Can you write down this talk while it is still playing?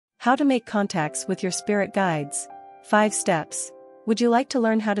How to make contacts with your spirit guides. 5 steps. Would you like to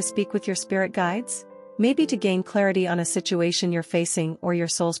learn how to speak with your spirit guides? Maybe to gain clarity on a situation you're facing or your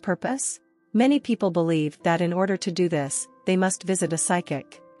soul's purpose? Many people believe that in order to do this, they must visit a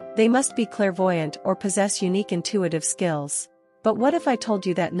psychic. They must be clairvoyant or possess unique intuitive skills. But what if I told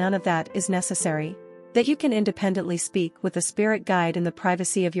you that none of that is necessary? That you can independently speak with a spirit guide in the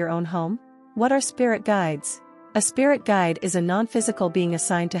privacy of your own home? What are spirit guides? A spirit guide is a non-physical being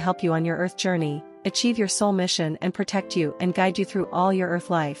assigned to help you on your earth journey, achieve your soul mission and protect you and guide you through all your earth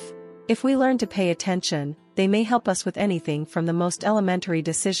life. If we learn to pay attention, they may help us with anything from the most elementary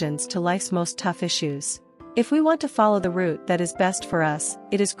decisions to life's most tough issues. If we want to follow the route that is best for us,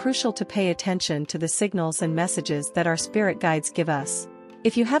 it is crucial to pay attention to the signals and messages that our spirit guides give us.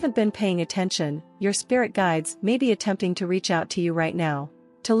 If you haven't been paying attention, your spirit guides may be attempting to reach out to you right now.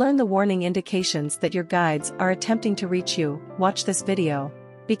 To learn the warning indications that your guides are attempting to reach you, watch this video.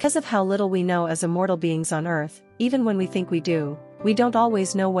 Because of how little we know as immortal beings on Earth, even when we think we do, we don't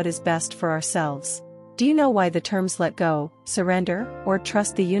always know what is best for ourselves. Do you know why the terms let go, surrender, or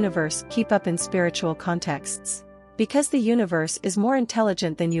trust the universe keep up in spiritual contexts? Because the universe is more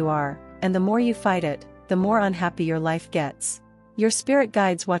intelligent than you are, and the more you fight it, the more unhappy your life gets. Your spirit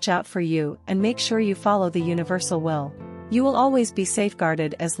guides watch out for you and make sure you follow the universal will. You will always be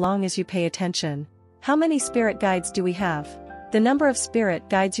safeguarded as long as you pay attention. How many spirit guides do we have? The number of spirit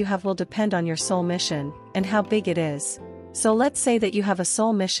guides you have will depend on your soul mission and how big it is. So let's say that you have a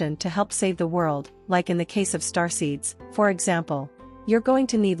soul mission to help save the world, like in the case of starseeds, for example. You're going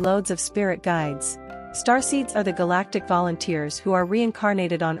to need loads of spirit guides. Starseeds are the galactic volunteers who are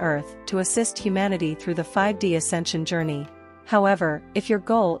reincarnated on Earth to assist humanity through the 5D ascension journey. However, if your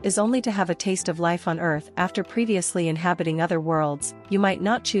goal is only to have a taste of life on Earth after previously inhabiting other worlds, you might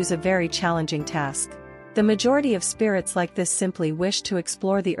not choose a very challenging task. The majority of spirits like this simply wish to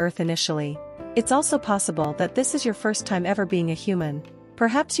explore the Earth initially. It's also possible that this is your first time ever being a human.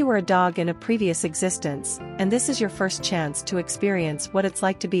 Perhaps you were a dog in a previous existence, and this is your first chance to experience what it's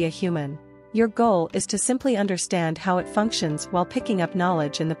like to be a human. Your goal is to simply understand how it functions while picking up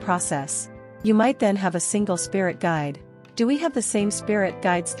knowledge in the process. You might then have a single spirit guide. Do we have the same spirit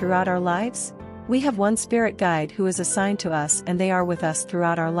guides throughout our lives? We have one spirit guide who is assigned to us and they are with us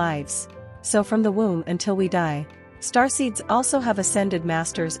throughout our lives. So from the womb until we die. Starseeds also have ascended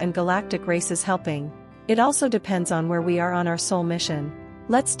masters and galactic races helping. It also depends on where we are on our soul mission.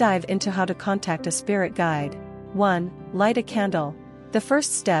 Let's dive into how to contact a spirit guide. 1. Light a candle. The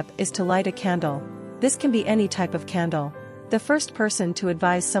first step is to light a candle. This can be any type of candle. The first person to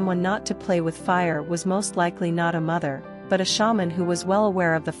advise someone not to play with fire was most likely not a mother, but a shaman who was well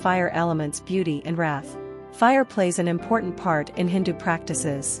aware of the fire element's beauty and wrath. Fire plays an important part in Hindu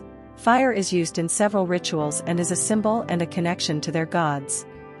practices. Fire is used in several rituals and is a symbol and a connection to their gods.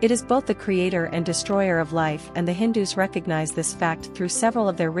 It is both the creator and destroyer of life, and the Hindus recognize this fact through several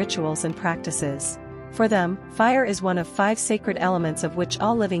of their rituals and practices. For them, fire is one of 5 sacred elements of which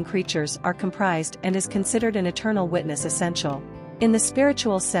all living creatures are comprised and is considered an eternal witness essential. In the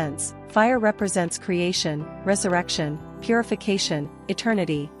spiritual sense, fire represents creation, resurrection, purification,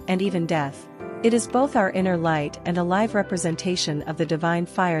 eternity, and even death. It is both our inner light and a live representation of the divine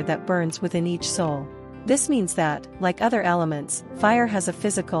fire that burns within each soul. This means that, like other elements, fire has a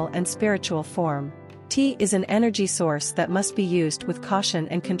physical and spiritual form. T is an energy source that must be used with caution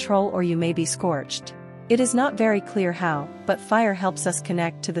and control or you may be scorched. It is not very clear how, but fire helps us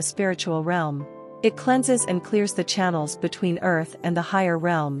connect to the spiritual realm. It cleanses and clears the channels between Earth and the higher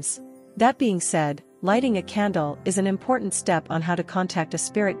realms. That being said, lighting a candle is an important step on how to contact a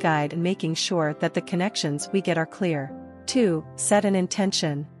spirit guide and making sure that the connections we get are clear. 2. Set an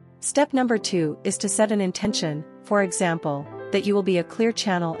intention. Step number 2 is to set an intention, for example, that you will be a clear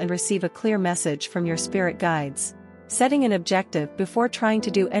channel and receive a clear message from your spirit guides. Setting an objective before trying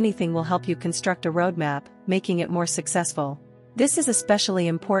to do anything will help you construct a roadmap, making it more successful. This is especially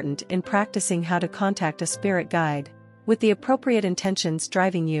important in practicing how to contact a spirit guide. With the appropriate intentions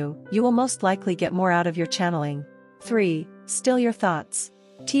driving you, you will most likely get more out of your channeling. 3. Still your thoughts.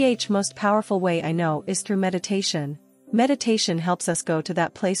 The most powerful way I know is through meditation. Meditation helps us go to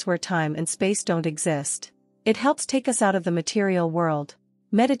that place where time and space don't exist. It helps take us out of the material world.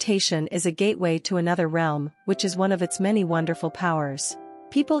 Meditation is a gateway to another realm, which is one of its many wonderful powers.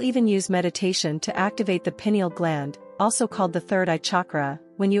 People even use meditation to activate the pineal gland, also called the third eye chakra.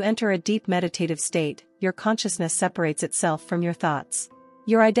 When you enter a deep meditative state, your consciousness separates itself from your thoughts.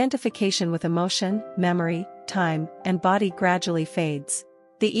 Your identification with emotion, memory, time, and body gradually fades.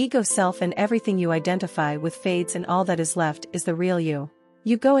 The ego self and everything you identify with fades, and all that is left is the real you.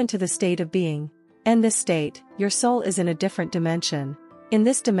 You go into the state of being. In this state, your soul is in a different dimension. In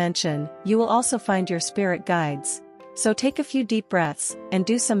this dimension, you will also find your spirit guides. So take a few deep breaths, and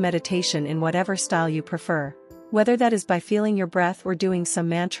do some meditation in whatever style you prefer. Whether that is by feeling your breath or doing some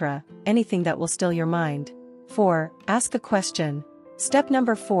mantra, anything that will still your mind. 4. Ask a question. Step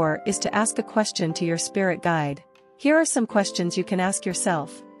number 4 is to ask a question to your spirit guide. Here are some questions you can ask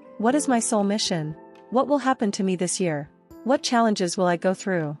yourself. What is my soul mission? What will happen to me this year? What challenges will I go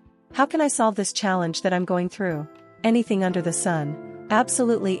through? How can I solve this challenge that I'm going through? Anything under the sun.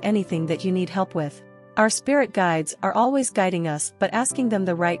 Absolutely anything that you need help with. Our spirit guides are always guiding us, but asking them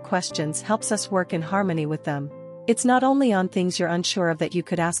the right questions helps us work in harmony with them. It's not only on things you're unsure of that you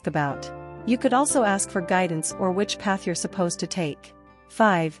could ask about. You could also ask for guidance or which path you're supposed to take.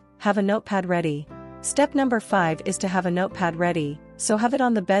 5. Have a notepad ready. Step number 5 is to have a notepad ready, so have it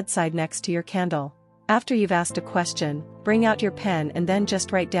on the bedside next to your candle. After you've asked a question, bring out your pen and then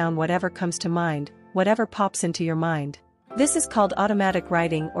just write down whatever comes to mind, whatever pops into your mind. This is called automatic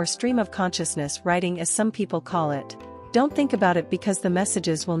writing or stream of consciousness writing, as some people call it. Don't think about it, because the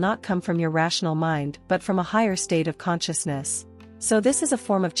messages will not come from your rational mind but from a higher state of consciousness. So this is a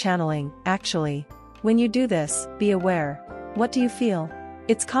form of channeling, actually. When you do this, be aware. What do you feel?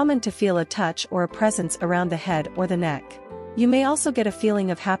 It's common to feel a touch or a presence around the head or the neck. You may also get a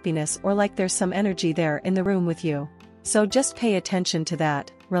feeling of happiness or like there's some energy there in the room with you. So just pay attention to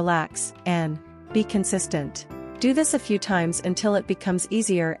that, relax, and be consistent. Do this a few times until it becomes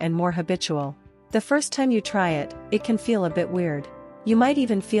easier and more habitual. The first time you try it, it can feel a bit weird. You might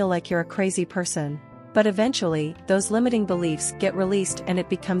even feel like you're a crazy person. But eventually, those limiting beliefs get released and it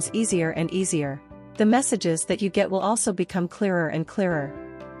becomes easier and easier. The messages that you get will also become clearer and clearer.